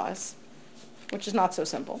flaws, which is not so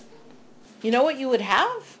simple, you know what you would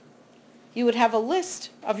have? You would have a list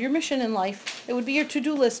of your mission in life. It would be your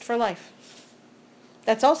to-do list for life.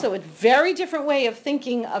 That's also a very different way of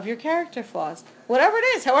thinking of your character flaws. Whatever it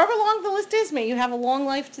is, however long the list is, may you have a long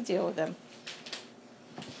life to deal with them.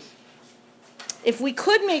 If we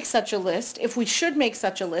could make such a list, if we should make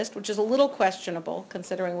such a list, which is a little questionable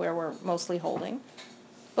considering where we're mostly holding,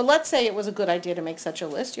 but let's say it was a good idea to make such a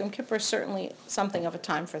list, Yom Kippur is certainly something of a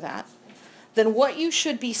time for that, then what you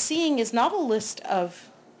should be seeing is not a list of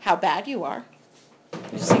how bad you are.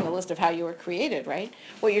 You're seeing a list of how you were created, right?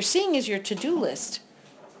 What you're seeing is your to-do list.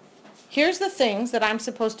 Here's the things that I'm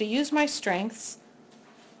supposed to use my strengths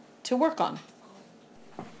to work on.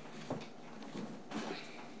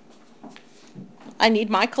 I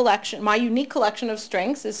need my collection, my unique collection of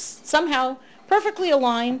strengths is somehow perfectly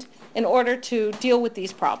aligned in order to deal with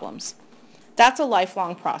these problems. That's a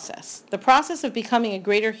lifelong process. The process of becoming a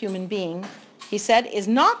greater human being, he said, is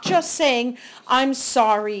not just saying, I'm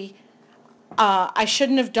sorry, I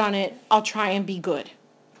shouldn't have done it, I'll try and be good.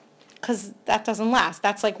 Because that doesn't last.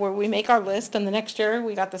 That's like where we make our list and the next year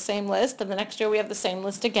we got the same list and the next year we have the same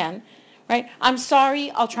list again, right? I'm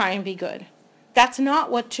sorry, I'll try and be good. That's not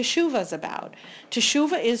what Teshuva is about.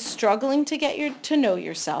 Teshuva is struggling to know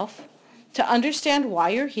yourself, to understand why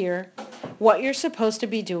you're here, what you're supposed to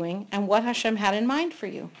be doing, and what Hashem had in mind for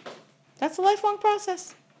you. That's a lifelong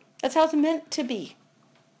process. That's how it's meant to be.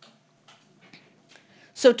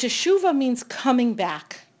 So Teshuva means coming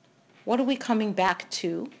back. What are we coming back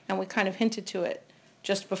to? And we kind of hinted to it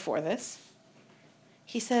just before this.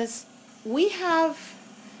 He says, we have...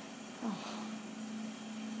 Oh,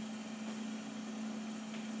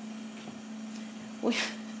 we,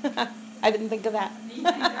 I didn't think of that.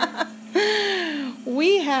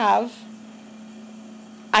 We have,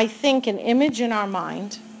 I think, an image in our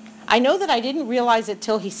mind. I know that I didn't realize it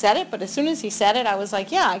till he said it, but as soon as he said it, I was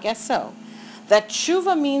like, yeah, I guess so. That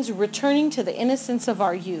tshuva means returning to the innocence of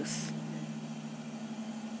our youth.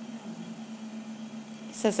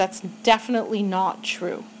 He says that's definitely not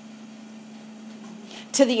true.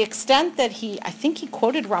 To the extent that I think he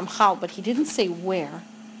quoted Ramchal, but he didn't say where.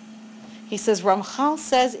 He says, Ramchal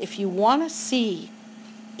says, if you want to see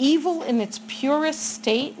evil in its purest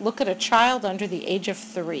state, look at a child under the age of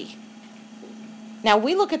 3. Now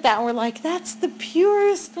we look at that and we're like, that's the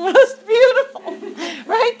purest, most beautiful,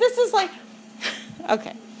 right? This is like,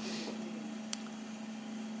 okay.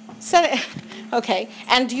 Okay,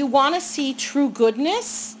 and do you want to see true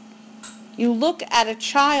goodness? You look at a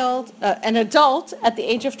child, an adult at the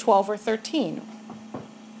age of 12 or 13.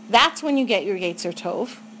 That's when you get your Yetzer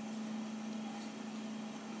Tov.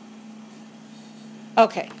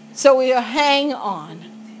 Okay, so we hang on.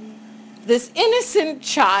 This innocent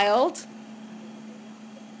child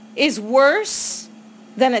is worse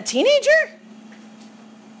than a teenager?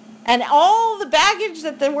 And all the baggage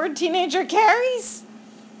that the word teenager carries?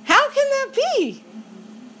 How can that be?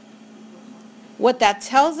 What that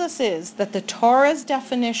tells us is that the Torah's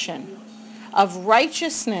definition of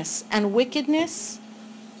righteousness and wickedness,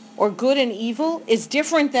 or good and evil, is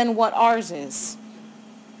different than what ours is.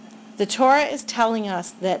 The Torah is telling us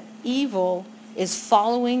that evil is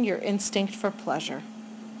following your instinct for pleasure.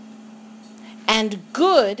 And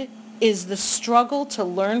good is the struggle to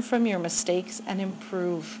learn from your mistakes and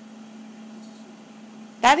improve.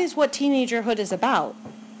 That is what teenagerhood is about.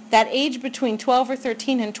 That age between 12 or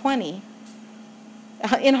 13 and 20,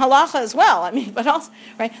 in halacha as well, but also,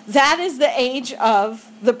 right? That is the age of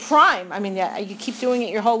the prime. Yeah, you keep doing it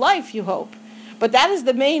your whole life, you hope. But that is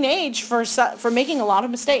the main age for making a lot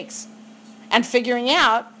of mistakes and figuring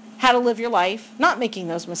out how to live your life not making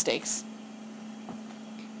those mistakes.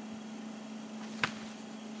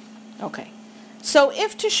 Okay. So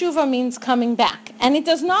if teshuva means coming back, and it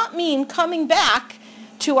does not mean coming back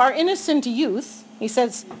to our innocent youth, he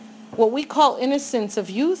says what we call innocence of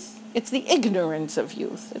youth, it's the ignorance of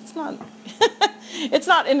youth. It's not it's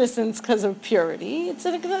not innocence because of purity. It's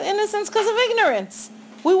innocence because of ignorance.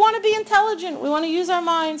 We want to be intelligent. We want to use our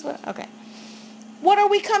minds. Okay. What are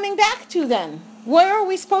we coming back to then? Where are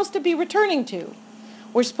we supposed to be returning to?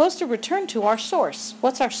 We're supposed to return to our source.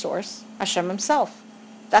 What's our source? Hashem himself.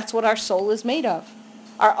 That's what our soul is made of.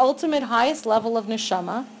 Our ultimate highest level of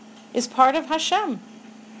neshama is part of Hashem.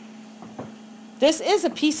 This is a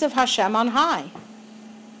piece of Hashem on high.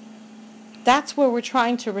 That's where we're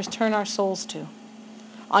trying to return our souls to.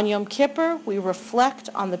 On Yom Kippur, we reflect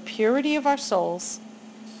on the purity of our souls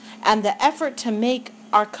and the effort to make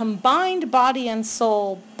our combined body and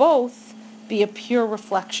soul both be a pure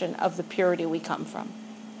reflection of the purity we come from.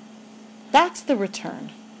 That's the return.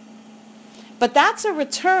 But that's a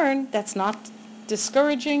return that's not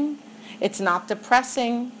discouraging, it's not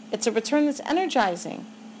depressing, it's a return that's energizing.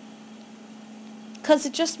 Because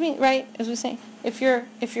it just means, right, as we say, if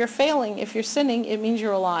you're failing, if you're sinning, it means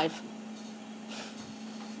you're alive.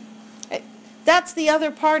 That's the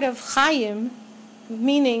other part of Chaim,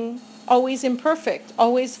 meaning always imperfect,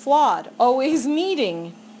 always flawed, always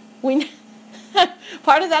needing.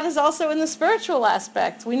 Part of that is also in the spiritual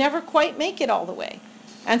aspect. We never quite make it all the way.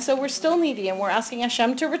 And so we're still needy, and we're asking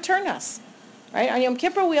Hashem to return us. Right? On Yom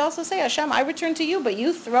Kippur, we also say, Hashem, I return to you, but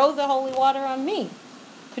you throw the holy water on me.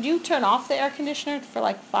 Could you turn off the air conditioner for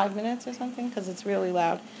like 5 minutes or something? Because it's really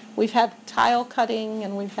loud. We've had tile cutting,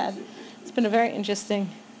 and it's been a very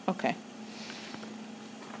interesting, okay.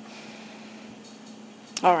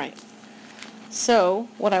 All right. So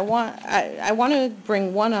what I want to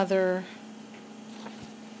bring one other,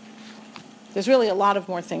 there's really a lot of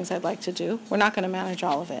more things I'd like to do. We're not going to manage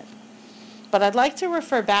all of it. But I'd like to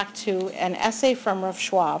refer back to an essay from Rav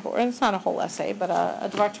Schwab, or it's not a whole essay, but a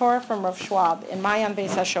Dvar Torah from Rav Schwab in Mayan Beis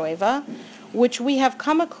HaShoeva, which we have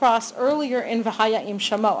come across earlier in V'Haya'im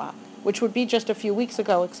Shamoa, which would be just a few weeks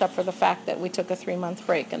ago, except for the fact that we took a 3-month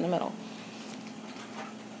break in the middle.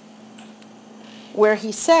 Where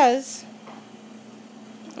he says,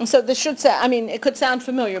 so this should say, it could sound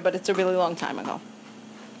familiar, but it's a really long time ago.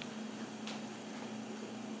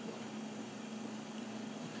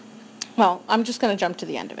 Well, I'm just going to jump to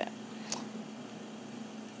the end of it.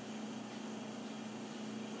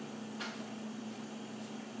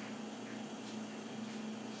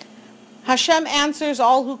 Hashem answers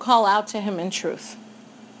all who call out to him in truth.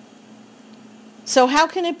 So how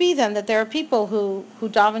can it be then that there are people who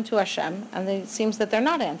daven to Hashem and it seems that they're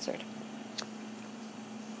not answered?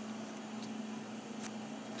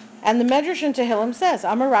 And the Medrash in Tehillim says,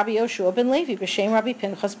 Amar Rabbi Yoshua ben Levi, b'shem Rabbi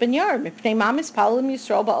Pinchas ben Yair, mipnei ma mispalim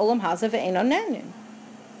Yisrael ba'olam haza ve'eino nenin.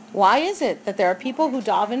 Why is it that there are people who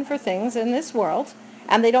daven for things in this world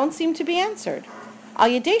and they don't seem to be answered? Al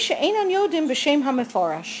yedei she'einon yodim b'shem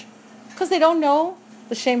ha'meforash. Because they don't know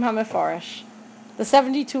the Shem ha'meforash, the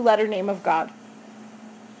 72-letter name of God.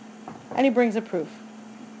 And he brings a proof.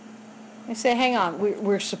 They say, hang on,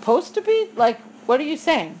 we're supposed to be? Like, what are you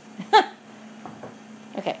saying?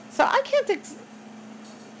 Okay, so I can't...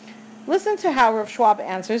 Listen to how Rav Schwab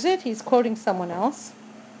answers it. He's quoting someone else.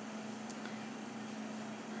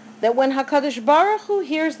 That when HaKadosh Baruch Hu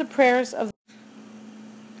hears the prayers of...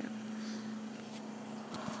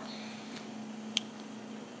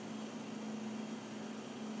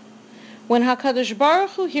 When HaKadosh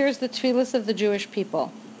Baruch Hu hears the tefillas of the Jewish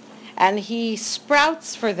people, and he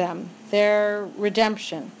sprouts for them their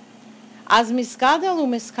redemption, Az miskadel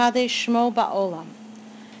u'miskadeh shmo ba'olam.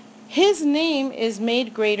 His name is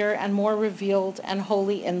made greater and more revealed and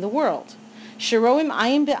holy in the world. Sheroim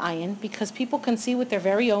ayin be'ayin, because people can see with their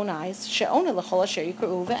very own eyes, she'ona l'chol asher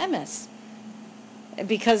yikra'u ve'emes.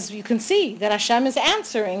 Because you can see that Hashem is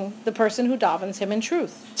answering the person who davens him in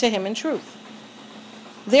truth, to him in truth.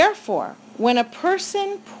 Therefore, when a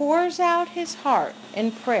person pours out his heart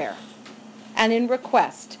in prayer and in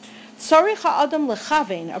request, tzarich ha'adam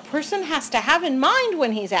lechavein, a person has to have in mind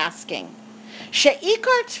when he's asking,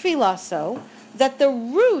 she'ikar tfilaso, that the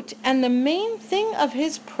root and the main thing of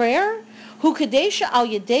his prayer, hu kadesha al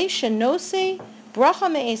yedei shenose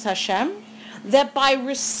bracha me'es Hashem, that by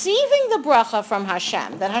receiving the bracha from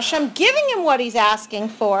Hashem, that Hashem giving him what he's asking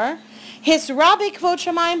for, his rabbi kvod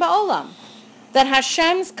shamayim ba'olam, that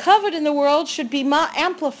Hashem's kavod in the world should be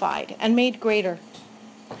amplified and made greater.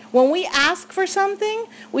 When we ask for something,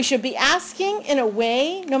 we should be asking in a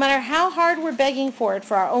way, no matter how hard we're begging for it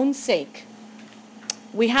for our own sake,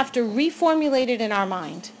 we have to reformulate it in our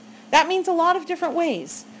mind. That means a lot of different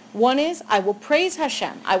ways. One is, I will praise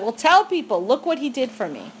Hashem. I will tell people, look what he did for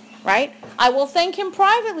me, right? I will thank him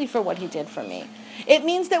privately for what he did for me. It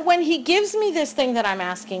means that when he gives me this thing that I'm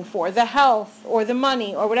asking for, the health or the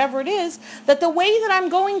money or whatever it is, that the way that I'm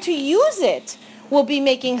going to use it will be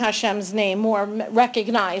making Hashem's name more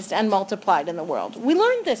recognized and multiplied in the world. We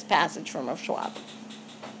learned this passage from Rav Schwab.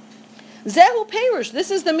 Zehu Perush,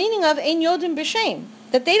 this is the meaning of Ein Yodim B'Shem,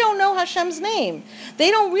 that they don't know Hashem's name.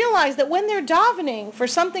 They don't realize that when they're davening for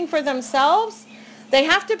something for themselves, they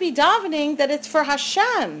have to be davening that it's for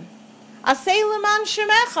Hashem. Asay leman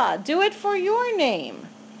shemecha, do it for your name.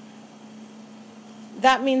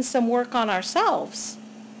 That means some work on ourselves.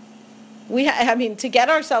 To get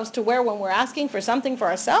ourselves to where when we're asking for something for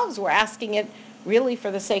ourselves, we're asking it really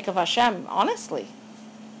for the sake of Hashem, honestly.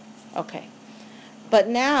 Okay. But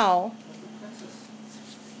now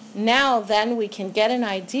then we can get an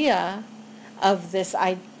idea of this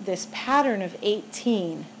pattern of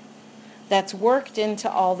 18 that's worked into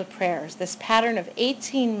all the prayers, this pattern of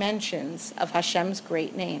 18 mentions of Hashem's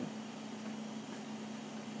great name.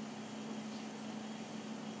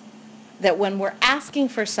 That when we're asking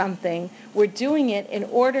for something, we're doing it in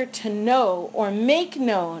order to know or make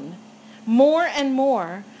known more and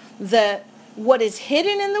more what is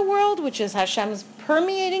hidden in the world, which is Hashem's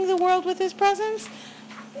permeating the world with his presence.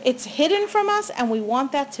 It's hidden from us, and we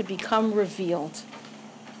want that to become revealed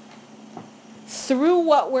through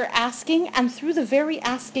what we're asking and through the very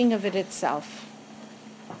asking of it itself.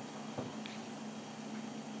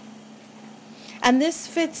 And this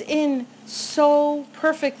fits in so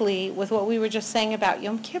perfectly with what we were just saying about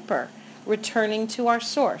Yom Kippur, returning to our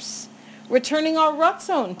source, returning our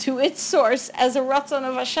ratzon to its source as a ratzon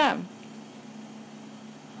of Hashem.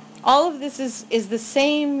 All of this is the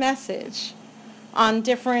same message on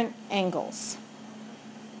different angles.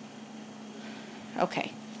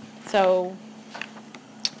 Okay, so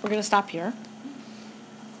we're going to stop here.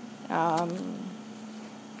 I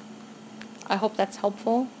hope that's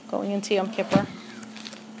helpful going into Yom Kippur.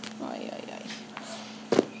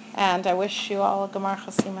 And I wish you all a Gemar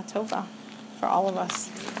Chasima Tova for all of us.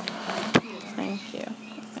 Thank you.